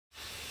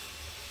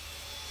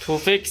To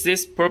fix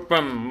this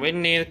problem, we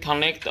need to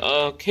connect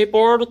a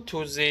keyboard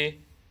to the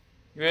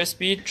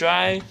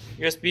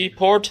USB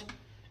port,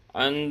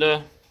 and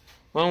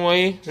when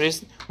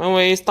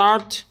we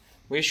start,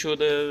 we should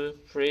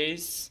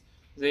press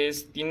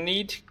this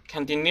delete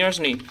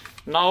continuously.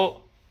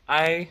 Now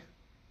I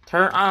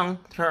turn on,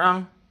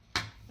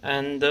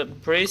 and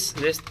press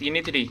this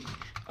delete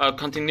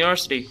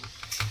continuously.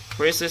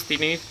 Press this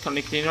delete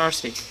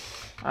continuously,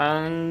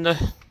 and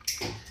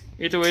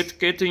it will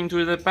get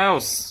into the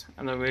BIOS,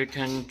 and we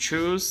can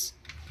choose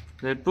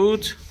the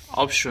boot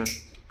option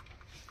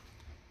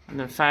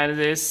and find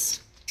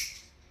this.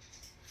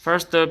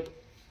 First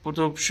boot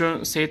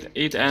option, set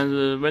it as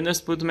Windows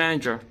Boot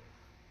Manager,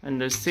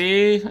 and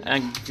save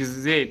and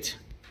exit.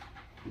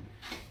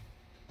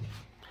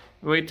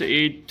 Wait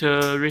it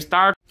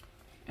restart,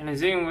 and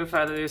then we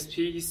find this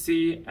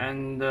PC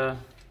and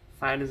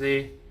find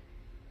the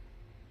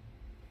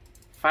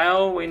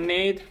file we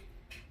need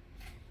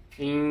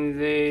in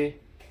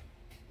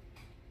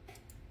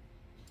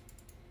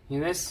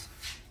this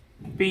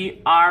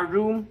BR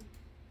room,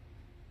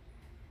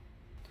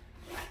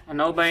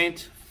 and open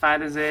it.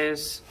 Find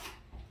this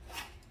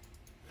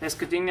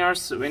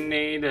containers we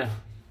need, and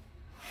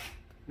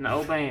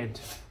open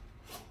it.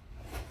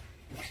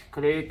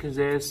 Click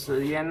this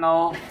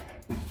yellow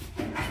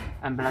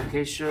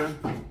application.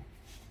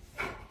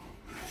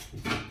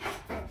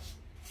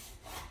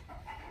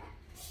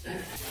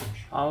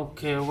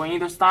 Okay, when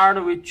it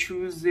start, we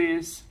choose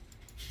this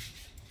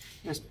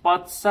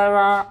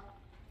batocera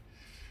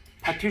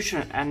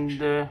partition,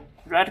 and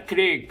right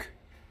click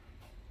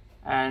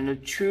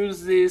and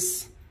choose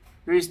this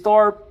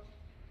restore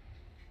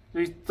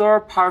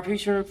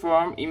partition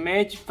from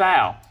image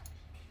file,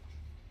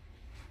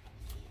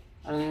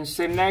 and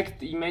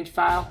select image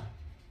file.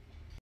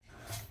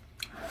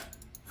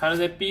 Find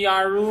the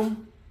BR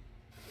room,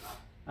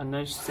 and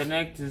then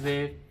select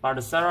the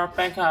batocera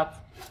backup,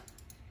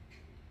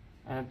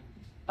 and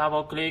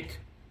double click,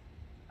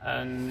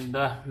 and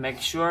make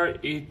sure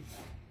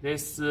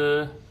this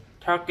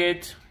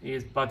target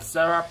is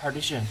batocera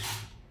partition,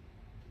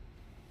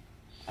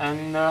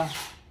 and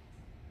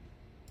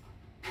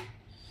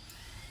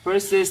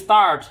press the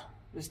start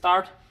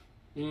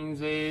in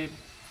the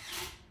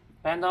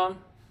button.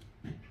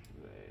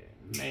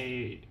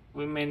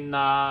 We may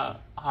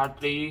not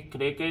hardly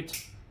click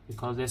it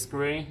because the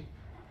screen.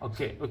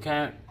 Okay, we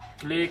can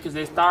click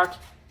the start,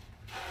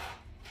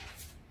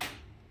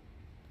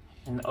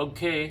 and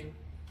OK.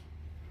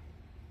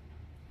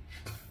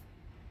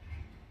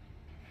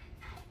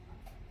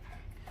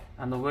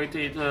 And wait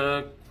it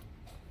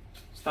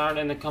start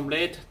and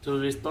complete to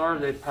restore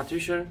the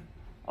partition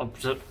of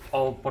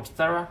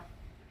batocera,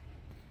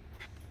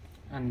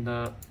 and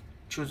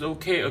choose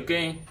OK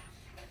again.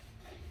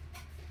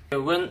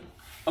 When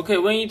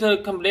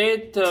it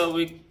complete,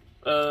 we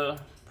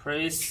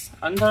press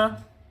enter,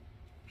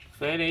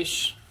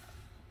 finish,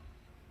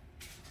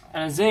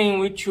 and then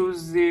we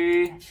choose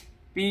the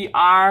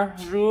BR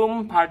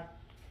room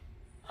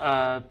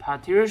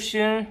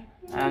partition,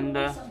 and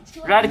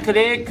right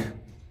click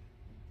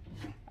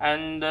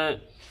and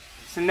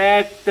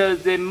select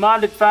the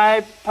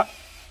modify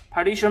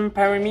partition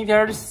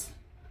parameters,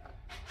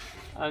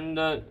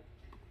 and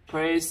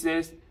press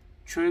this,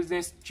 choose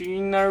this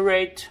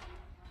generate,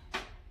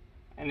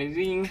 and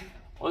then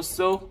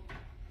also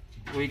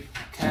we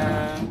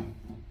can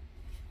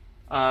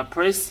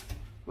press.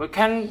 We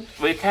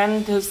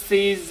can't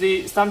see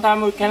the.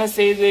 Sometimes we can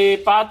see the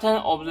button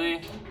of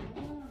the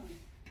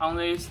on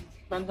this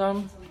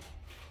button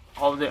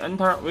of the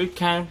enter. We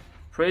can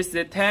press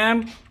the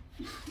tab.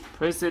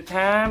 Press the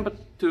tab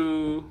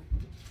to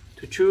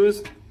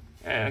choose.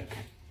 Let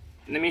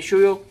me show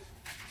you.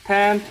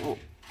 Tab,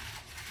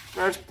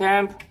 first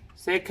tab,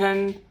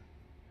 second,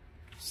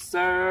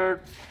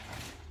 third,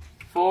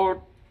 fourth,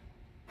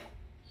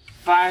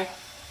 five.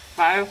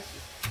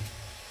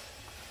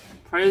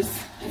 Press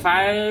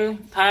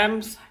 5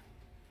 times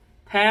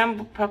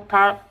tab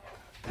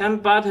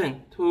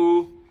button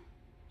to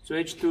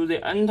switch to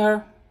the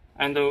enter,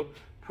 and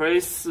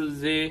press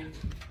the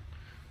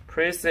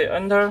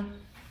enter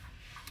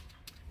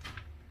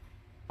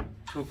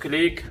to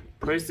click.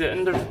 Press the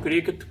enter to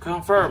click to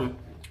confirm,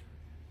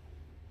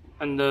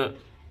 and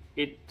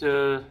it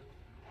will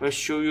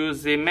show you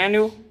the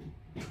menu,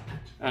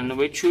 and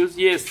we choose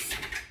yes.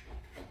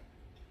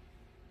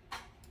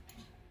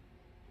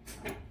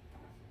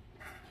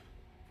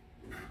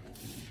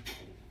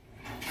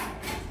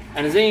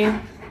 And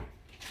then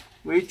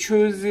we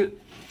choose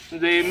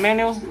the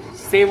menu,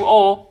 save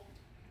all.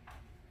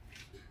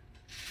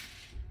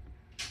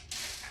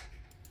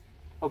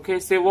 Okay,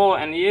 save all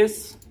and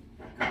yes.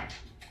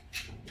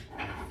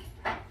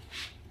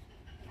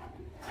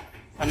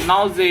 And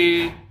now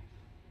the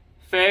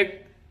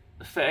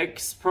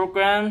fix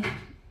program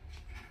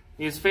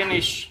is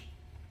finished.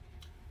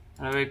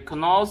 And we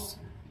close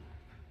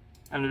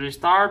and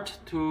restart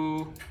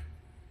to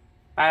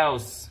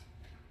BIOS.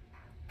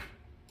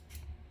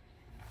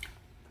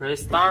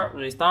 Press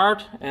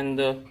restart, and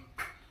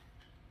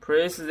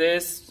press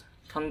this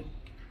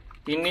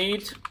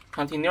delete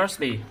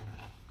continuously.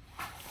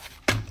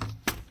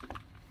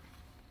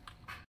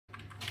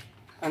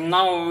 And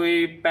now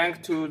we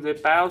back to the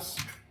BIOS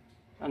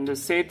and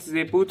set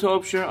the boot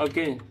option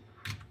again.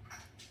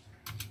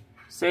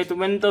 Set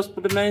Windows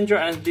Boot Manager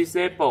and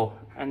disable,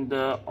 and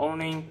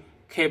only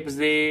keep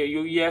the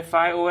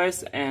UEFI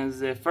OS and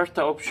the first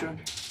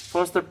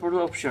boot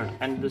option,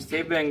 and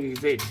save and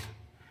exit.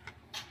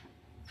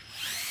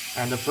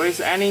 And press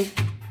any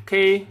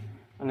key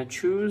and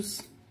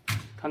choose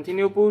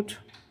continue boot,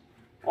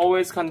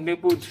 always continue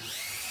boot,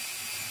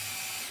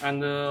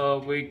 and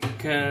we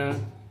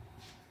can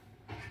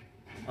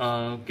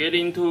get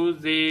into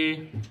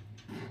the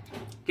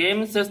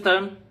game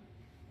system.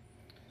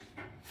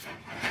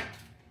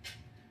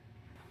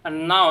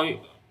 And now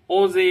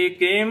all the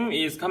game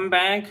is come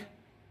back,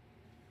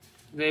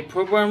 the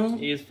program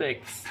is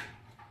fixed.